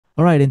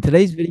All right, in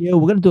today's video,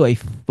 we're going to do a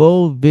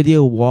full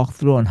video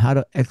walkthrough on how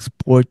to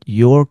export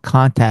your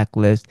contact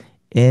list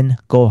in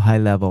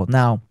GoHighLevel.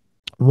 Now,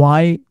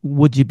 why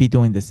would you be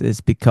doing this? Is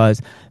because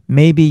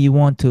maybe you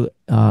want to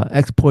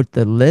export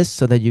the list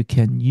so that you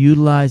can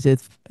utilize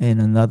it in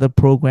another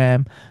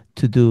program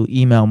to do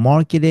email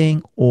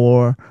marketing,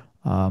 or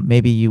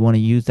maybe you want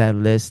to use that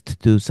list to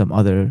do some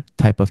other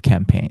type of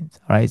campaigns.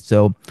 All right,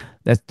 so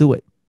let's do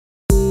it.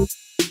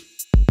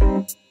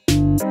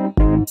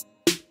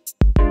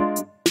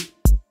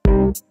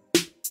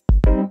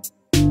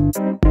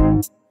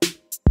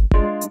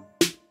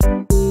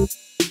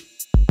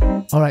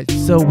 All right,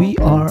 so we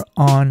are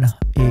on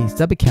a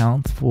sub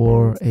account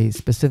for a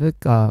specific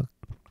brand.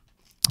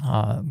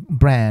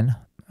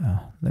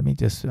 Let me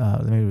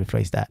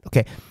rephrase that.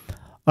 Okay.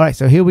 All right,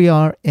 so here we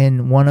are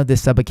in one of the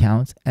sub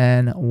accounts,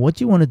 and what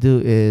you want to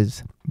do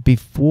is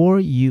before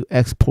you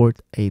export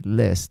a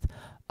list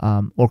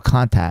or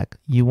contact,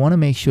 you want to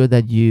make sure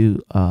that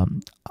you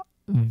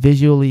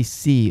visually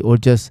see or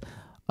just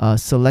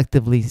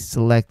selectively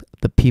select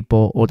the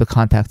people or the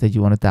contacts that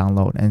you want to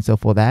download. And so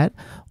for that,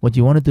 what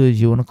you want to do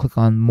is you want to click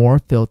on more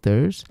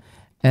filters.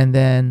 And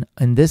then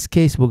in this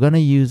case, we're going to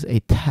use a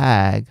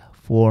tag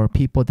for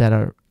people that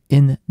are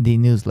in the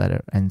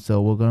newsletter. And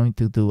so we're going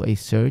to do a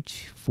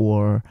search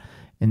for,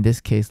 in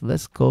this case,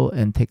 let's go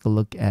and take a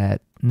look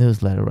at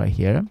newsletter right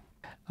here.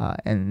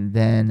 And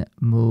then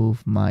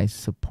move my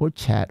support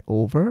chat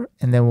over,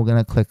 and then we're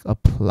going to click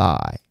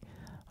apply.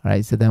 All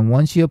right, so then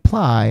once you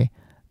apply,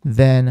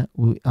 then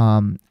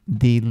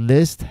the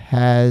list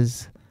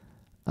has,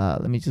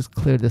 let me just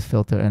clear this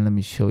filter and let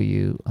me show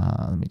you,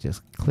 let me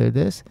just clear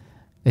this.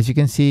 As you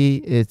can see,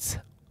 it's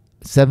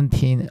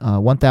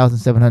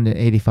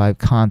 1,785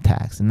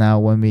 contacts. And now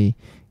when we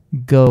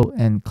go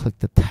and click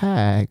the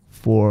tag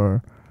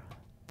for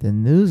the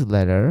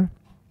newsletter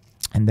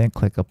and then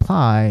click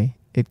apply,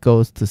 it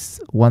goes to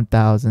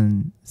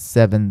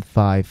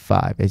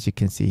 1,755, as you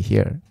can see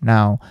here.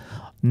 Now,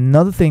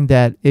 another thing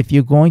that if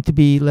you're going to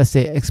be, let's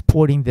say,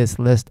 exporting this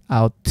list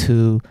out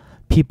to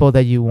people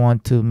that you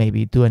want to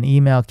maybe do an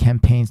email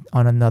campaign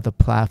on another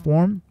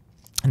platform,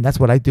 and that's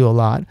what I do a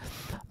lot,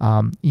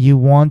 you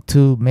want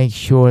to make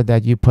sure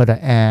that you put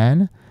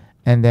an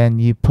and then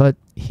you put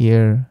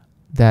here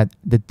that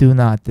the do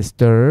not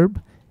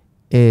disturb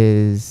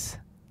is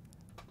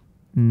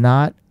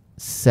not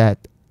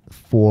set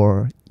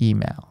for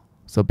email.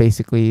 So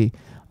basically,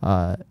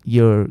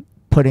 you're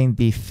putting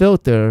the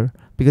filter,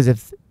 because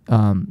if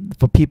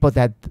for people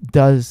that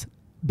does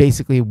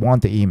basically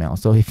want the email.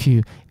 So if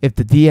the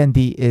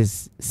DND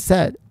is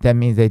set, that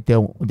means they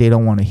don't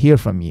want to hear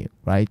from you,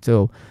 right?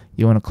 So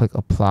you want to click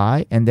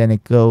apply, and then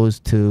it goes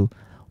to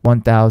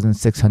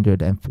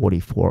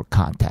 1,644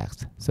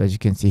 contacts. So as you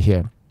can see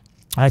here.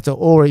 All right, so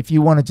or if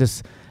you want to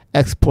just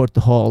export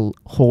the whole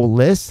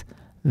list,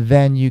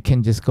 then you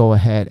can just go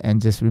ahead and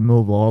just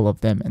remove all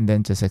of them and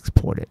then just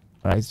export it.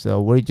 All right,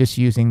 so we're just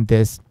using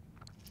this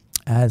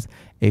as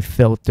a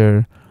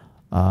filter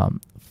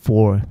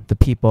for the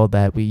people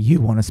that you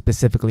want to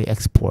specifically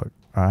export.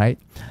 All right,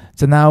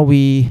 so now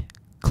we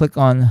click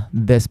on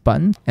this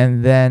button,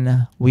 and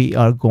then we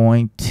are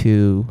going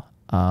to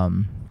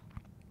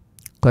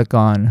click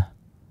on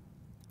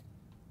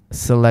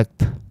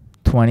select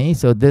 20.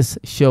 So this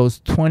shows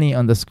 20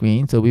 on the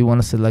screen, so we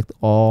want to select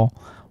all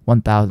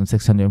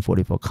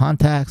 1,644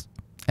 contacts,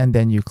 and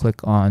then you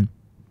click on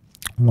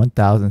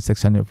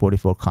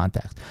 1,644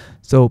 contacts.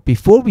 So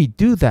before we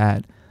do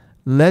that,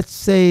 let's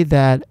say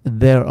that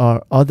there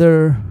are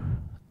other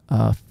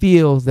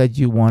fields that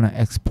you want to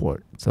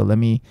export. So let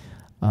me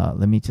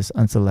just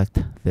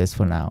unselect this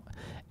for now.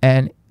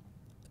 And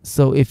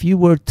so if you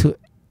were to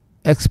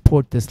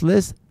export this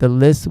list, the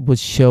list would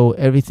show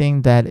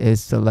everything that is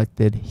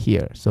selected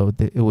here. So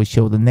it would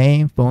show the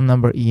name, phone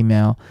number,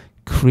 email,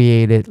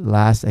 created,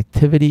 last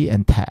activity,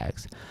 and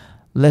tags.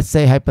 Let's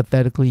say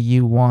hypothetically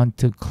you want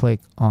to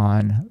click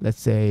on, let's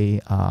say,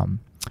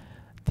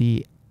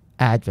 the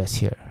address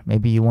here.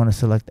 Maybe you want to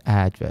select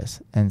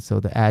address, and so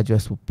the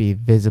address will be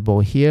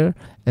visible here.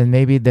 And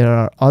maybe there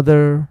are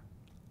other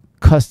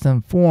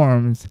custom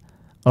forms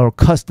or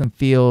custom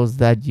fields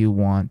that you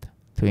want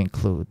to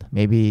include.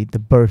 Maybe the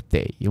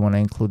birthday, you want to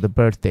include the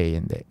birthday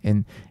in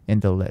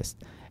the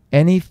list.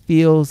 Any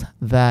fields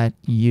that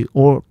you,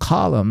 or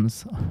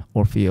columns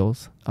or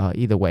fields,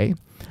 either way,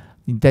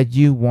 that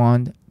you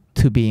want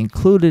to be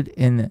included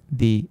in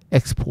the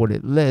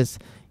exported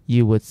list,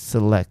 you would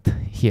select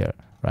here,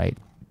 right?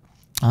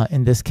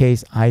 In this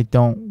case, I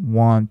don't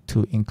want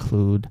to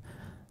include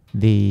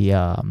the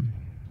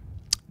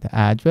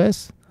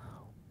address,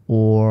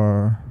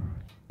 or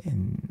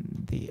in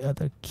the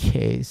other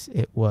case,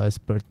 it was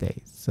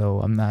birthday.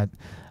 So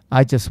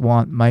I just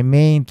want, my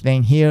main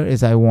thing here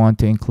is I want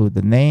to include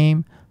the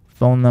name,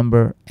 phone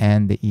number,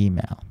 and the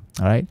email.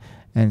 All right.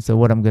 And so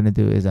what I'm going to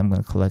do is I'm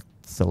going to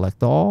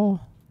select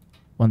all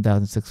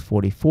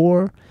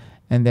 1,644.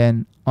 And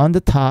then on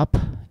the top,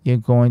 you're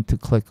going to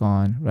click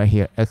on right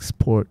here,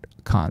 export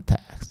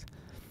contacts,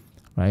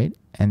 right?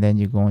 And then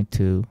you're going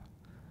to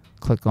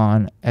click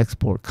on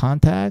export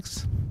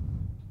contacts.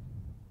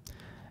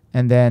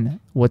 And then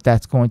what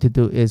that's going to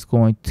do is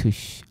going to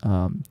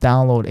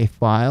download a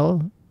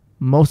file.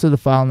 Most of the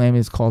file name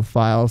is called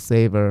file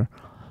saver,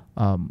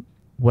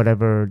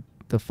 whatever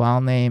the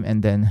file name,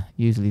 and then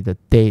usually the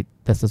date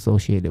that's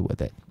associated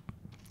with it.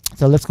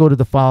 So let's go to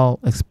the file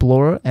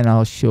explorer and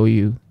I'll show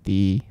you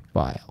the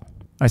file. All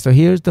right, so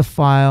here's the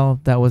file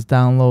that was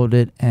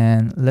downloaded,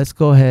 and let's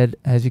go ahead.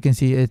 As you can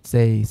see, it's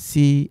a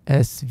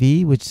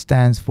CSV, which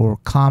stands for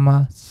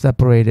comma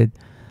separated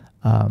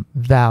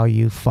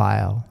value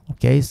file.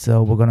 Okay,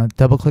 so we're going to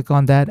double click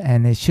on that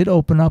and it should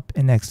open up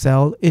in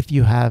Excel if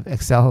you have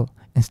Excel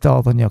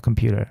installed on your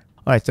computer.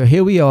 All right, so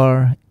here we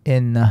are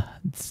in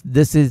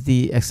this is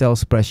the Excel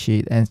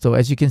spreadsheet, and so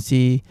as you can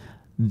see,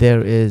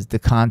 there is the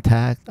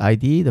contact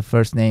ID, the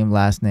first name,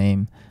 last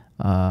name,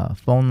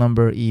 phone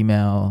number,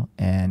 email,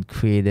 and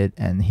created,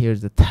 and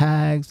here's the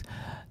tags.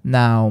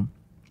 Now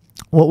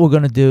what we're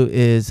going to do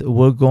is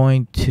we're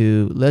going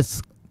to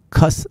let's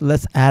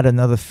add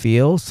another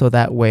field, so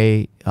that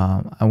way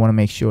I want to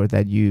make sure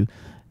that when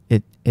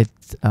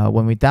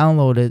we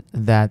download it,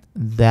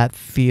 that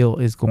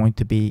field is going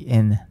to be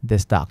in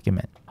this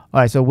document. All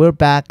right, so we're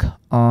back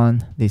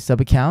on the sub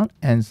account,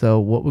 and so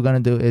what we're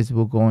going to do is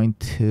we're going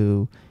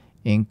to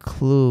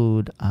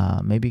include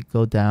maybe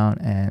go down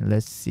and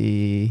let's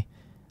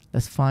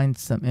find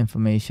some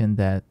information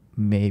that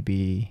may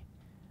be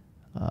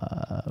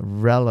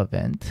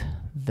relevant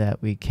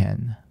that we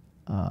can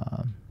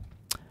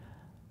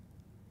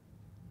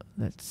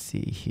let's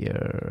see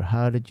here.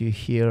 How did you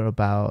hear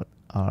about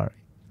our,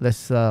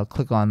 let's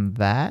click on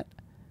that,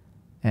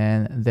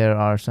 and there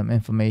are some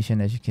information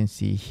as you can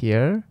see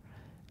here.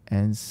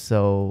 And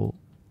so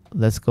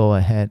let's go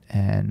ahead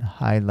and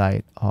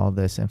highlight all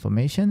this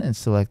information and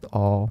select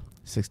all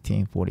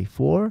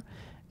 1644,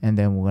 and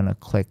then we're going to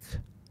click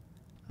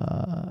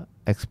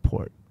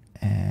export,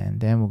 and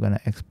then we're going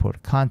to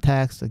export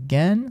contacts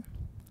again.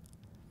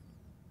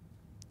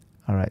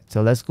 All right,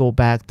 so let's go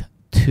back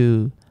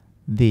to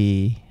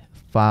the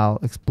file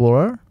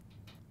explorer.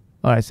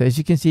 All right, so as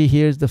you can see,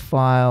 here's the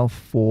file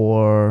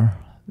for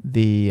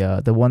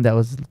the one that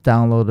was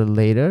downloaded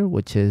later,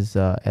 which is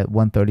at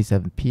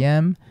 1:37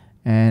 p.m.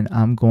 and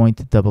I'm going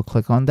to double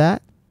click on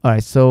that. All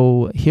right,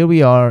 so here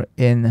we are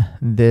in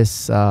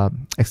this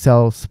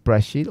Excel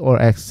spreadsheet or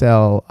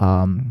Excel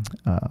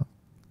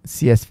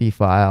CSV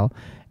file,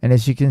 and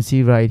as you can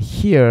see right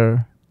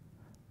here,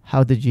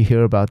 how did you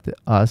hear about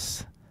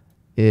us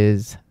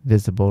is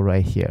visible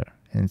right here.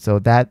 And so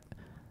that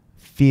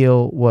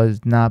field was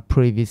not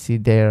previously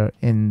there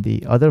in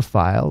the other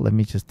file. Let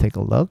me just take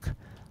a look.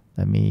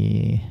 Let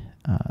me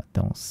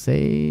don't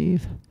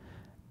save,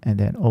 and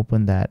then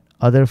open that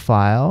other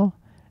file,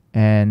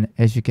 and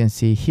as you can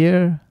see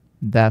here,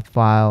 that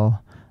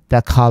file,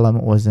 that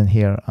column wasn't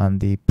here on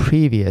the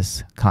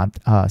previous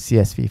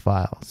CSV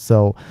file.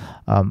 So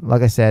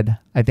like I said,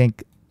 I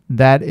think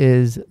that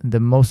is the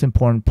most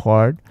important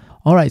part.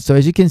 All right, so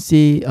as you can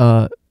see,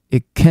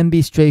 it can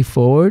be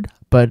straightforward,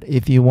 but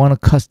if you want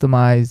to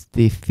customize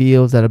the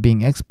fields that are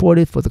being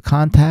exported for the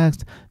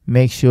contacts,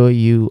 make sure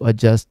you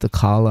adjust the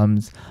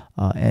columns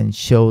and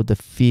show the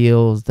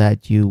fields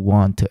that you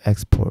want to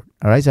export.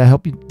 All right, so I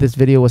hope this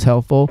video was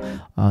helpful.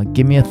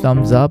 Give me a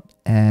thumbs up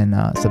and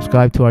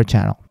subscribe to our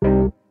channel.